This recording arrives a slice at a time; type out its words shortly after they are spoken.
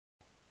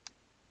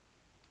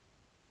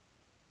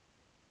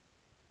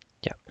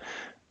Ja,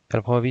 jeg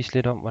vil prøve at vise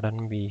lidt om,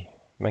 hvordan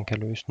man kan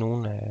løse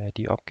nogle af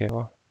de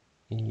opgaver,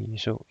 I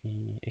så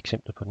i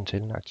eksemplet på den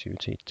tællende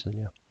aktivitet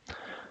tidligere.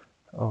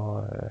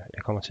 Og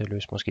jeg kommer til at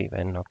løse måske hver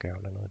anden opgave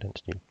eller noget i den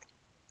stil.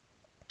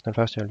 Den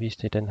første jeg vil vise,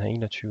 det er den her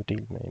 21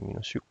 delt med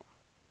minus 7.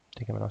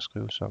 Det kan man også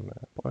skrive som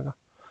brøker.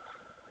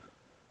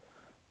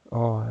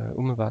 Og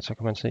umiddelbart så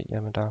kan man se,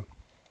 jamen der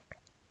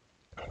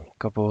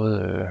går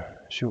både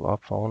 7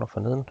 op for oven og for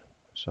neden,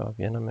 så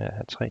vi ender med at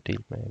have 3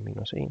 delt med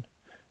minus 1.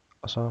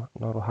 Og så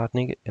når du har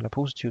et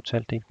positivt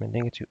tal delt med et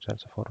negativt tal,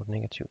 så får du et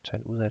negativt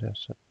tal ud af det,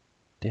 så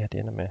det her det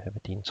ender med at have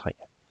værdien 3.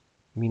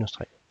 Minus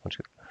 3,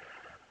 undskyld.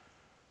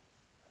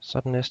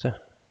 Så den næste,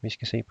 vi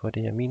skal se på,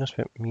 det er minus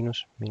 5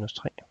 minus minus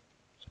 3.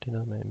 Så det er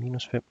noget med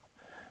minus 5.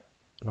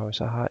 Når vi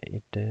så har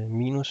et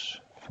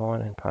minus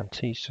foran en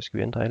parentes, så skal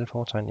vi ændre alle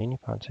fortegn inde i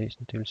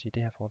parentesen. Det vil sige, at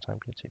det her fortegn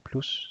bliver til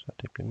plus, så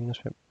det bliver minus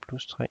 5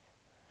 plus 3.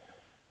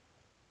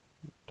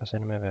 Der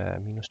ender med at være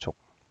minus 2.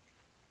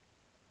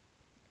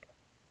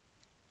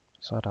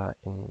 Så er der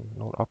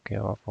nogle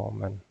opgaver, hvor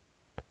man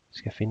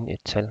skal finde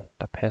et tal,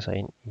 der passer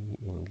ind i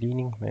en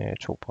ligning med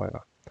 2 brøker.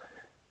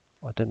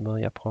 Og den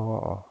måde, jeg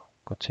prøver at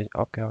gå til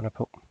opgaverne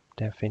på,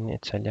 det er at finde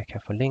et tal, jeg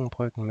kan forlænge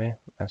brøken med,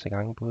 altså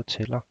gange både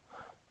tæller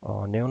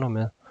og nævner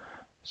med,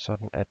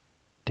 sådan at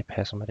det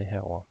passer med det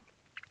her ord.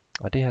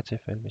 Og i det her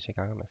tilfælde, hvis jeg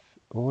ganger med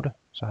 8,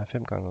 så har jeg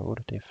 5 gange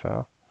 8, det er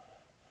 40.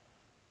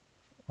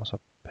 Og så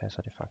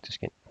passer det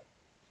faktisk ind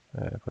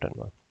på den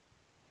måde.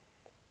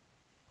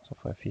 Så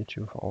får jeg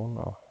 24 for oven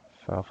og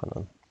 40 for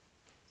neden.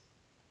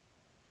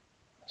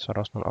 Så er der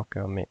også nogle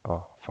opgaver med at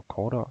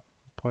forkorte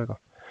brøker,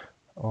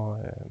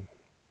 og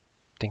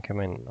den kan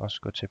man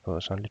også gå til på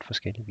sådan lidt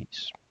forskellig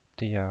vis.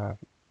 Det jeg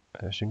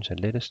synes er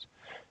lettest,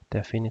 det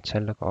er at finde et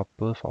tal, der går op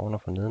både for oven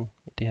og for neden.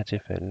 I det her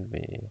tilfælde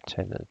vil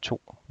tallet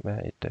 2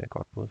 være et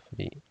godt bud,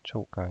 fordi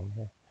 2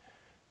 gange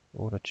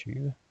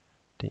 28,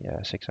 det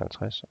er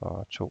 56,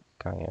 og 2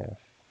 gange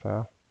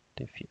 40,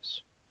 det er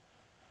 80.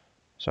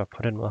 Så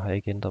på den måde har jeg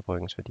ikke ændret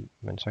brøkens værdi,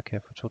 men så kan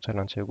jeg få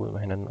totallerne til at gå ud med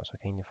hinanden, og så kan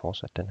jeg egentlig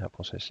fortsætte den her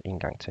proces en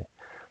gang til.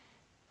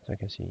 Så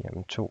kan jeg sige,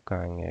 at 2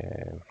 gange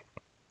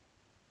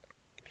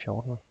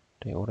 14,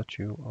 det er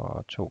 28,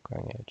 og 2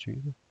 gange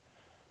 20.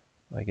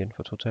 Og igen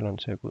få totallerne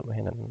til at gå ud med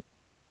hinanden,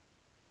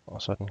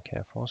 og sådan kan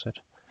jeg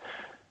fortsætte.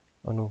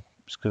 Og nu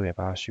skriver jeg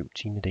bare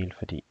 7/10,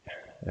 fordi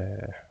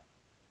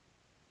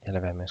jeg lader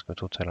være med at skrive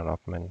totallerne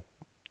op, men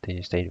det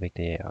er stadigvæk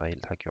det, jeg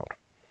reelt har gjort.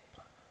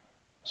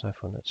 Så har jeg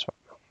fundet et svar.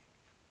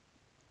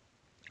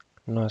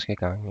 Når jeg skal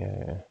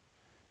gange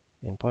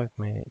en brøk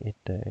med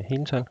et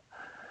heltal,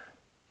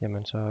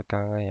 jamen så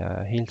ganger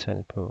jeg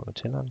heltal på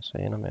tælleren, så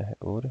jeg ender med at have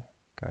 8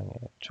 gange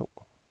 2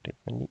 delt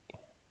med 9.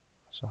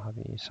 Så har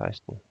vi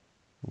 16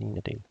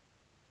 niendedel.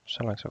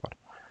 Så langt så godt.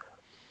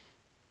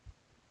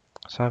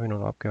 Så har vi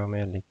nogle opgaver med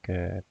at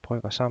lægge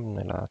brøker sammen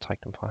eller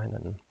trække dem fra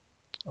hinanden.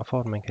 Og for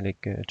at man kan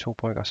lægge 2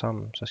 brøker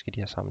sammen, så skal de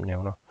have samme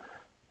nævner.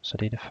 Så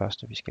det er det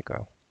første, vi skal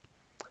gøre.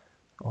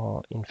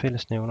 Og en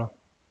fælles nævner,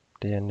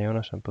 det er en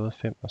nævner, som både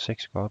 5 og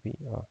 6 går op i,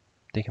 og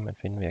det kan man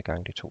finde ved at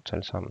gange de 2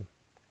 tal sammen.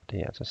 Det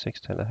er altså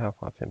 6-tallet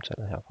herfra og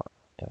 5-tallet herfra,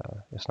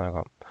 jeg snakker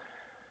om.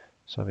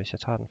 Så hvis jeg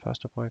tager den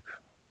første bryg,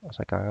 og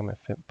så ganger med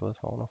 5 både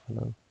for oven og for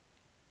neden,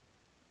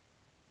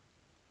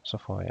 så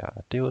får jeg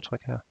det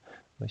udtryk her.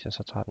 Hvis jeg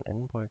så tager den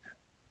anden bryg,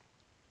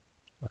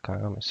 og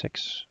ganger med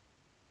 6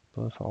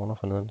 både for oven og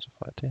for neden, så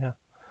får jeg det her.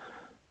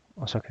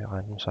 Og så kan jeg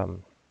regne dem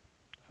sammen.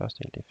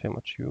 Første del det er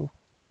 25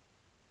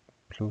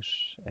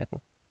 plus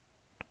 18.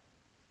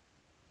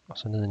 Og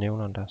så nede i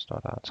nævneren, der står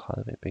der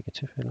 30 i begge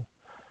tilfælde.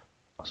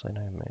 Og så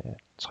ender jeg med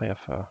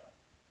 43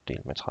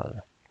 delt med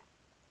 30.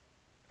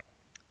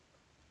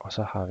 Og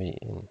så har vi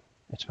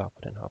et svar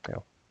på den her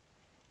opgave.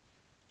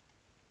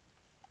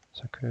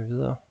 Så kører vi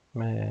videre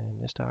med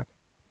næste ark.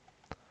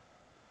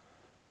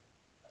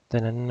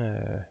 Den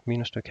anden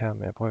minusstykke her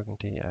med brøken,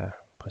 det er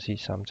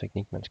præcis samme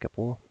teknik, man skal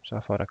bruge.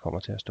 Sørg for, at der kommer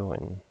til at stå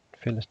en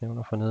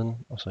fællesnævner for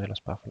neden, og så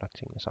ellers bare få lagt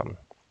tingene sammen.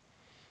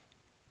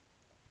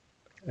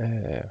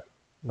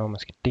 Når man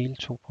skal dele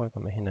 2 brøker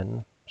med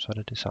hinanden, så er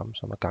det det samme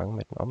som at gange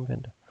med den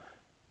omvendte.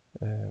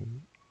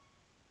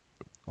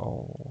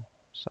 Og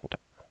sådan der.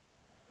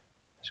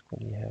 Jeg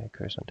skulle lige have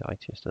cursoren det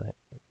rigtige sted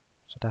hen.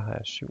 Så der har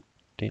jeg 7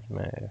 delt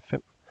med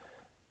 5.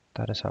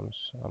 Der er det samme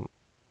som,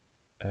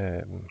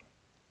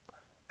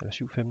 eller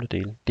 7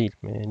 femtedele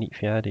delt med 9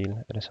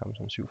 fjerdedele er det samme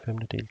som 7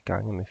 femtedele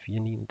gange med 4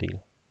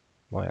 niendedele.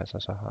 Hvor jeg altså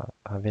så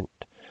har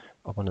vendt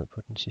op og ned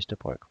på den sidste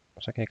bryg.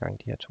 Og så kan jeg gange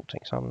de her 2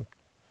 ting sammen.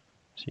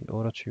 Sige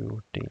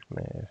 28 delt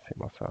med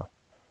 45.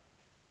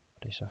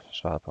 Og det er så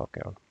svaret på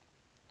opgaven.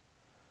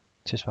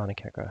 Tilsvarende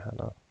kan jeg gøre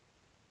hernede.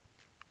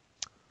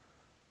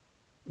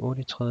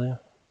 8 i tredje,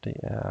 det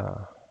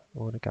er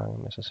 8 gange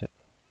med sig selv.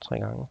 3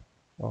 gange.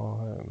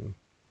 Og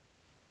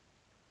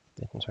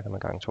enten så kan man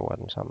gange 2 af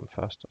dem sammen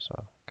først, og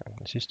så gange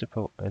den sidste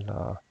på,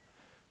 eller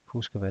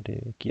huske hvad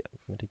det giver,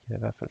 men det giver i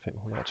hvert fald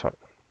 512.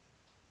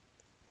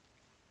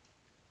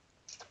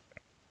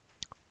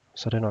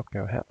 Så den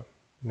opgave her,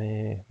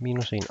 med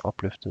minus 1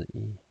 opløftet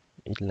i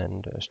et eller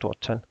andet stort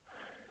tal,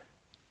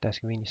 der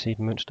skal vi egentlig se et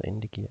mønster,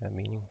 inden det giver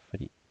mening,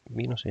 fordi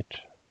minus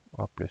 1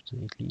 opløftet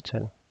i et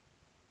ligetal.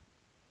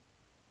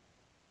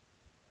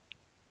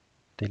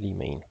 Det er lige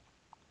med 1.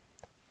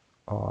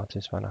 Og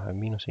tilsvarende har vi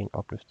minus 1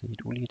 opløftet i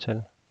et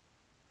uligetal.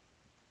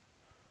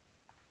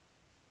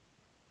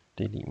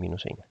 Det er lige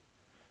minus 1.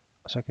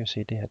 Og så kan vi se,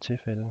 at i det her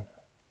tilfælde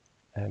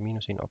er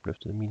minus 1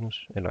 opløftet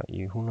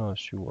i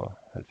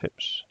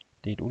 197.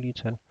 Det er et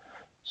uligetal,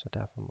 så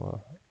derfor må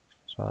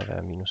svaret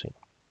være minus 1.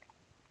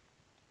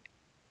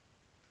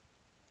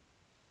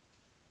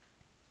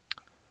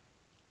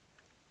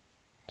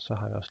 Så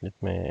har vi også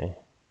lidt med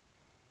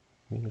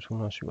minus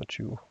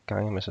 127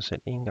 gange med sig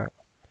selv en gang.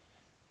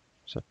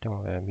 Så det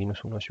må være minus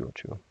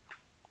 127.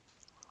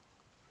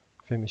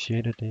 5 i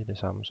 6. Det er det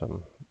samme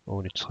som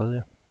 8 i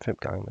 3. 5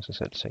 gange med sig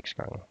selv 6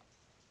 gange.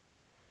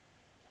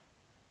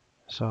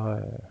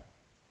 Så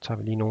tager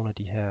vi lige nogle af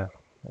de her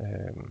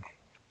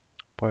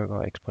brøker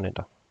og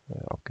eksponenter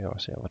opgaver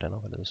og ser hvordan og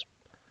hvorledes.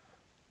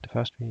 Det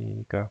første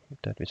vi gør, det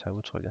er at vi tager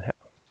udtrykket her.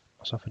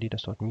 Og så fordi der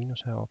står et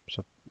minus heroppe,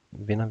 så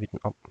vender vi den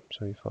om,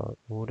 så vi får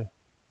 8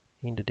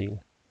 endedel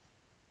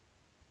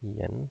i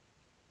anden.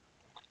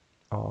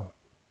 Og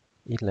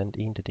et eller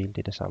andet endedel, det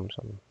er det samme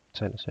som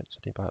tallet selv, så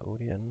det er bare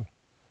 8 i anden.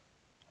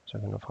 Så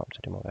kan vi nå frem til,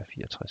 at det må være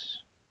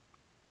 64.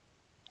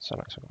 Så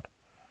langt så godt.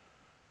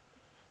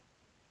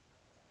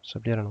 Så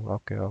bliver der nogle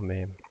opgaver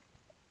med,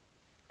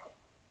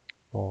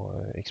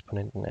 hvor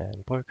eksponenten er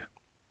en brøk.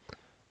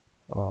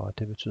 Og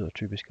det betyder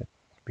typisk, at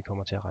vi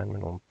kommer til at regne med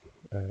nogle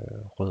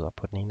rødder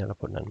på den ene eller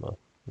på den anden måde.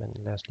 Men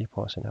lad os lige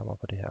prøve at se nærmere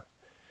på det her.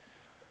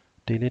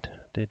 Del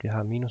 1, det er, at vi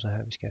har minuser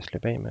her, vi skal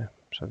slippe af med,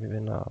 så vi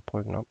vender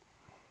brøken om.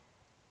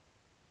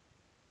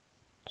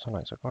 Så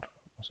langt så godt,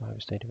 og så har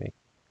vi stadigvæk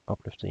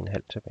opløftet en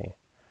halv tilbage.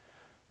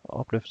 Og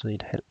opløftet i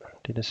et halv,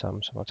 det er det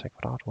samme som at tage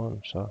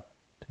kvadratroden, så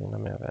det ender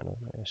med at være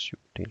noget med 7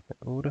 delt med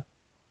 8,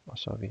 og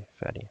så er vi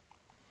færdige.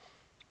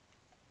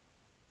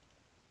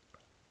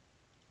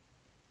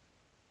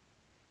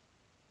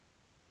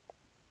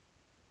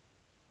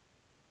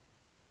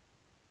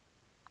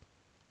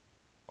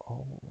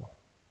 Og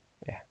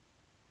ja,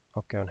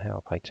 opgaven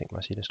heroppe har ikke tænkt mig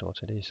at sige, det står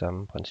til. Det er i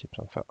samme princip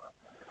som før.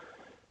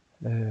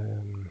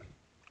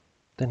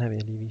 Den her vil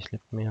jeg lige vise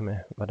lidt mere med,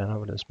 hvordan og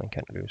hvorledes man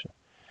kan løse.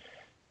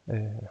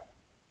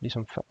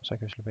 Ligesom før, så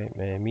kan vi slippe af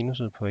med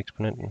minuset på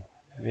eksponenten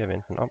ved at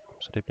vende den om,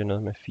 så det bliver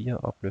noget med 4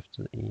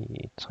 opløftet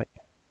i 3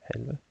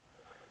 halve.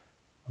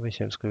 Og hvis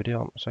jeg vil skrive det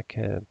om, så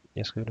kan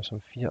jeg skrive det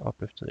som 4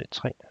 opløftet i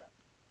 3,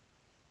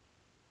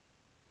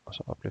 og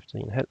så opløftet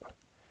i en halv.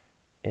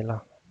 Eller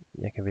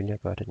jeg kan vælge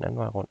at gøre det den anden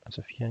vej rundt,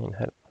 altså 4 i en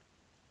halv.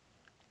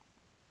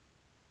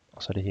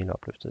 Og så er det hele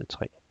opløftet i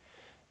 3.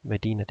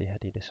 Værdien af det her,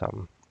 det er det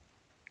samme.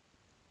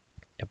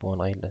 Jeg bruger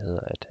en regel, der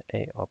hedder, at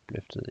A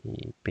opløftet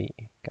i B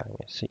gange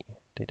C,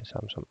 det er det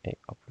samme som A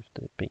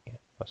opløftet i B,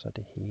 og så er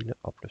det hele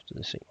opløftet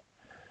i C.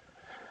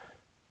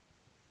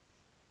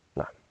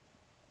 Nå.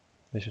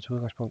 Hvis vi tager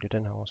udgangspunkt i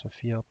den her over, så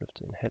 4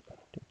 opløftet i en halv,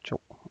 det er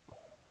 2.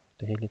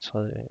 Det hele i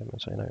tredje, jamen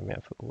så ender vi med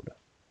at få 8.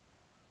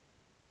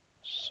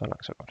 Så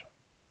langt så godt.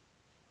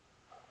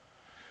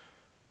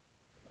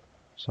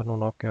 Så er der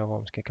nogle opgaver, hvor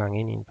man skal gange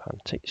ind i en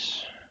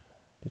parentes.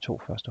 De 2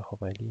 første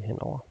hopper jeg lige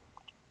henover.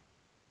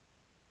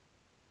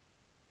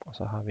 Og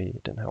så har vi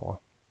den her over.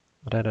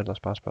 Og der er det ellers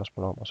bare et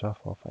spørgsmål om at sørge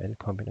for at få alle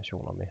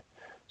kombinationer med.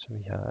 Så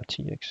vi har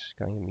 10x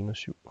gange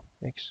minus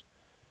 7x,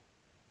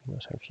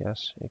 minus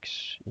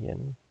 70x i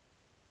anden.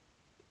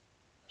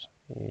 Så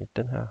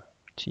den her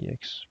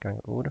 10x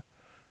gange 8,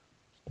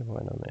 det må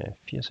være noget med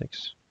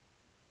 80x.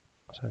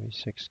 Og så har vi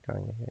 6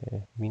 gange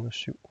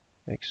minus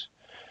 7x,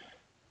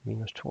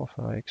 minus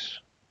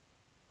 42x,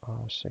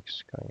 og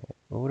 6 gange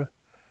 8,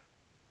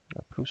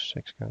 eller plus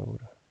 6 gange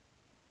 8,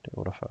 det er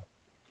 48.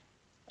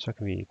 Så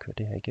kan vi køre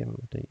det her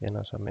igennem, det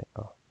ender så med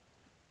at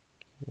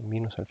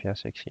minus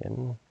 70x i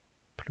anden,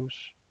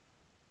 plus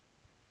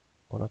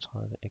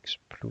 38x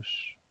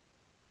plus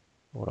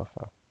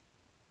 48.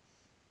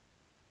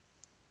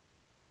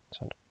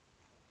 Sådan.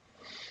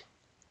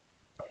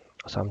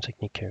 Og samme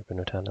teknik kan vi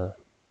benytte hernede.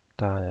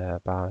 Der er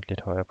bare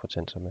lidt højere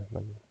potenser med,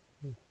 men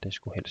det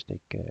skulle helst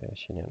ikke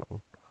genere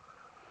nogen.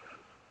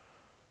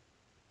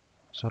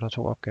 Så er der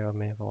 2 opgaver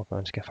med, hvor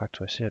man skal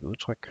faktorisere et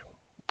udtryk.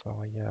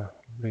 Og jeg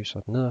løser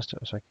den nederste,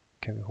 og så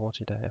kan vi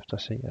hurtigt derefter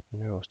se, at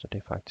den øverste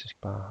det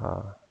faktisk bare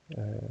har,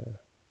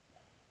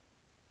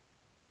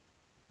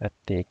 at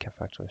det ikke kan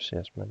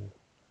faktoriseres, men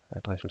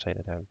at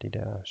resultatet er de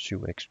der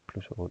 7x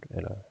plus 8,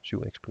 eller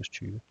 7x plus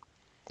 20.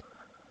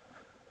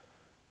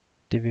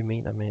 Det vi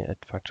mener med at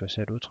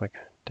faktorisere et udtryk,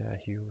 det er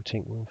at hive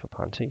ting uden for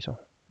parenteser,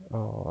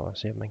 og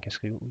se om man kan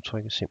skrive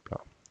udtrykket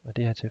simplere. Og i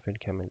det her tilfælde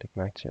kan man lægge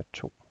mærke til, at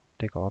 2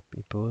 det går op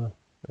i både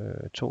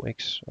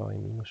 2x og i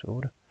minus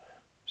 8.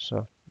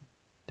 Så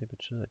det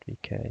betyder, at vi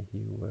kan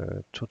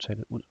hive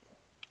totallet ud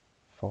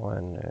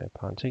foran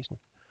parentesen.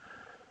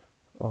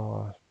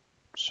 Og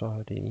så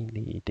er det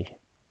egentlig det.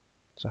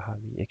 Så har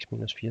vi x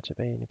minus 4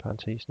 tilbage ind i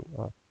parentesen,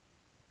 og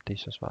det er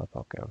så svaret på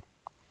opgaven.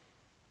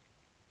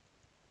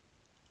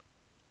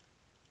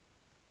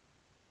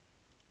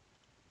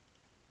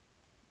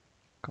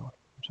 Godt,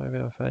 så er vi ved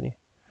at være færdige.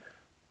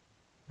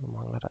 Nu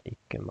mangler der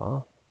ikke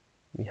meget.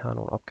 Vi har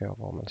nogle opgaver,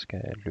 hvor man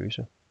skal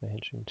løse med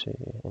hensyn til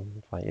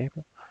en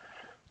variabel.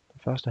 Den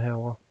første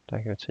herover,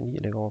 der kan vi tage 9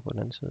 og lægge over på den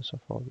anden side, så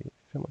får vi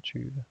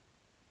 25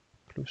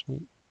 plus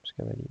 9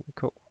 skal være lige med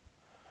k.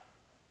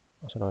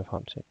 Og så når vi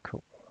frem til, at k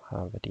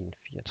har værdien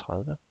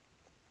 34.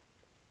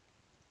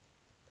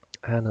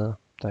 Hernede,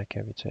 der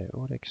kan vi tage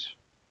 8x,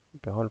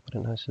 beholde på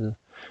den her side,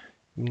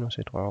 minus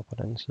 1 røver på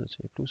den anden side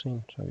til plus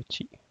 1, så har vi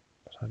 10.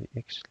 Og så har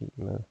vi x lige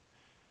med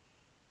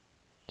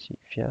 10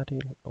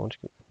 fjerdedele,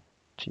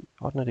 10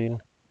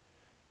 ottendedele.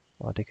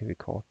 Og det kan vi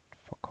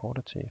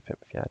forkorte til 5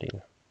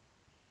 fjerdedele,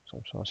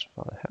 som så også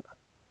svaret her.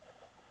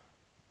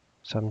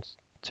 Samme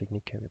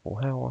teknik kan vi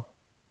bruge herover.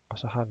 Og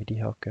så har vi de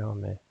her opgaver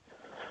med,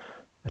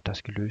 at der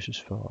skal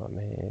løses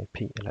med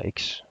p eller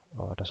x,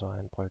 og der så er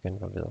en brøk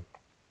involveret.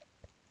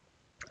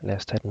 Lad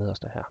os tage den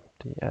nederste her.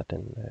 Det er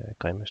den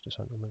grimmeste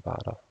sådan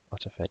umiddelbart at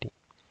tage fat i.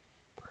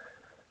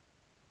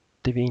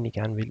 Det vi egentlig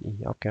gerne vil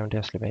i opgaven, det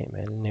er at slippe af med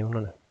alle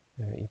nævnerne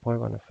i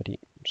bryggerne, fordi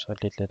så er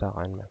det lidt lettere at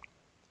regne med.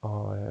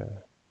 Og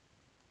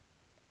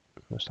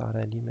nu starter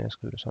jeg lige med at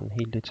skrive det sådan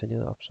helt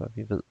detaljeret op, så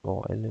vi ved,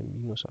 hvor alle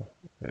minuser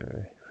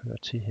hører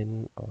til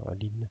henne og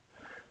lignende.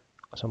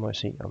 Og så må jeg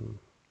se,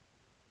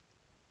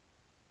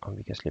 om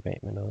vi kan slippe af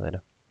med noget af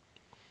det.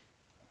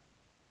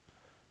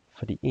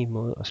 Fordi en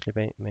måde at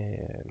slippe af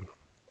med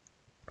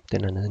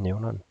den her nede i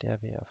nævneren, det er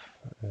ved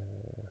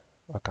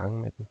at gange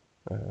med den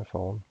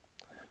foroven.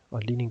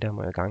 Og ligning der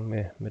må jeg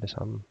gange med det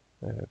samme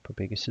på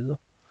begge sider.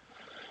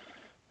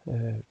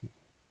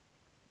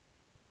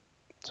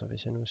 Så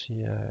hvis jeg nu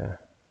siger,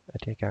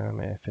 at jeg ganger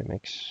med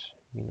 5x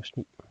minus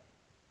 9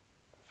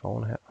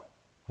 foran her,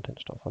 og den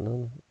står for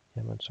neden,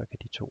 jamen så kan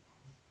de to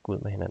gå ud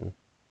med hinanden.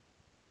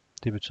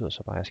 Det betyder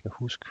så bare, at jeg skal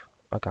huske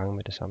at gange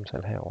med det samme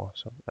tal herover.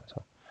 Så altså,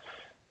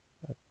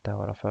 der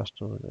var der først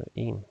stod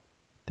 1,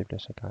 det bliver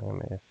så ganget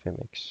med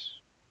 5x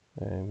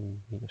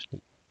minus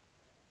 9.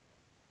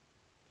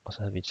 Og så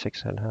havde vi et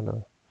 6-tal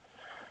hernede,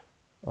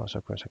 og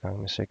så kunne jeg så gange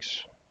med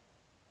 6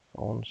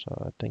 foran,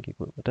 så den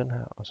gik ud med den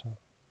her, og så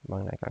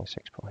mangler jeg gang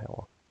 6 på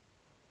herover.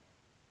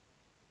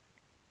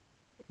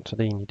 Så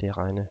det er egentlig det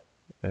regne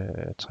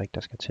trick,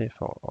 der skal til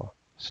for at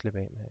slippe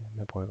af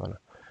med bryggerne.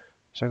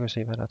 Så kan vi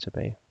se, hvad der er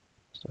tilbage.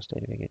 Der står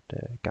stadigvæk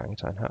et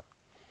gangetegn her.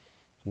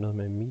 Så noget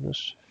med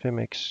minus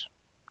 5x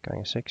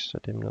gange 6, så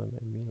det er noget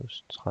med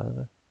minus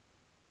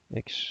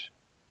 30x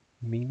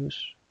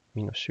minus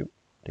 7,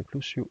 det er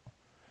plus 7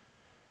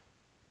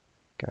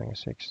 gange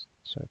 6,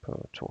 så er jeg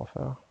på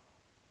 42.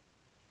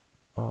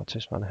 Og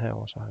tilsvarende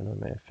herover, så har jeg noget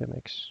med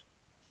 5x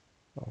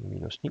og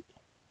minus 9.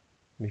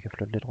 Vi kan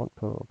flytte lidt rundt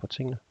på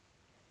tingene.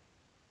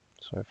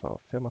 Så jeg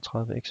får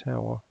 35x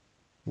herover.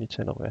 Vi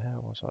tæller ryger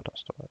herover, så der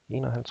står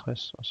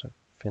 51, og så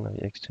finder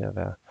vi x til at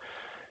være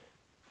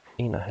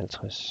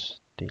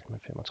 51 delt med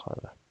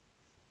 35.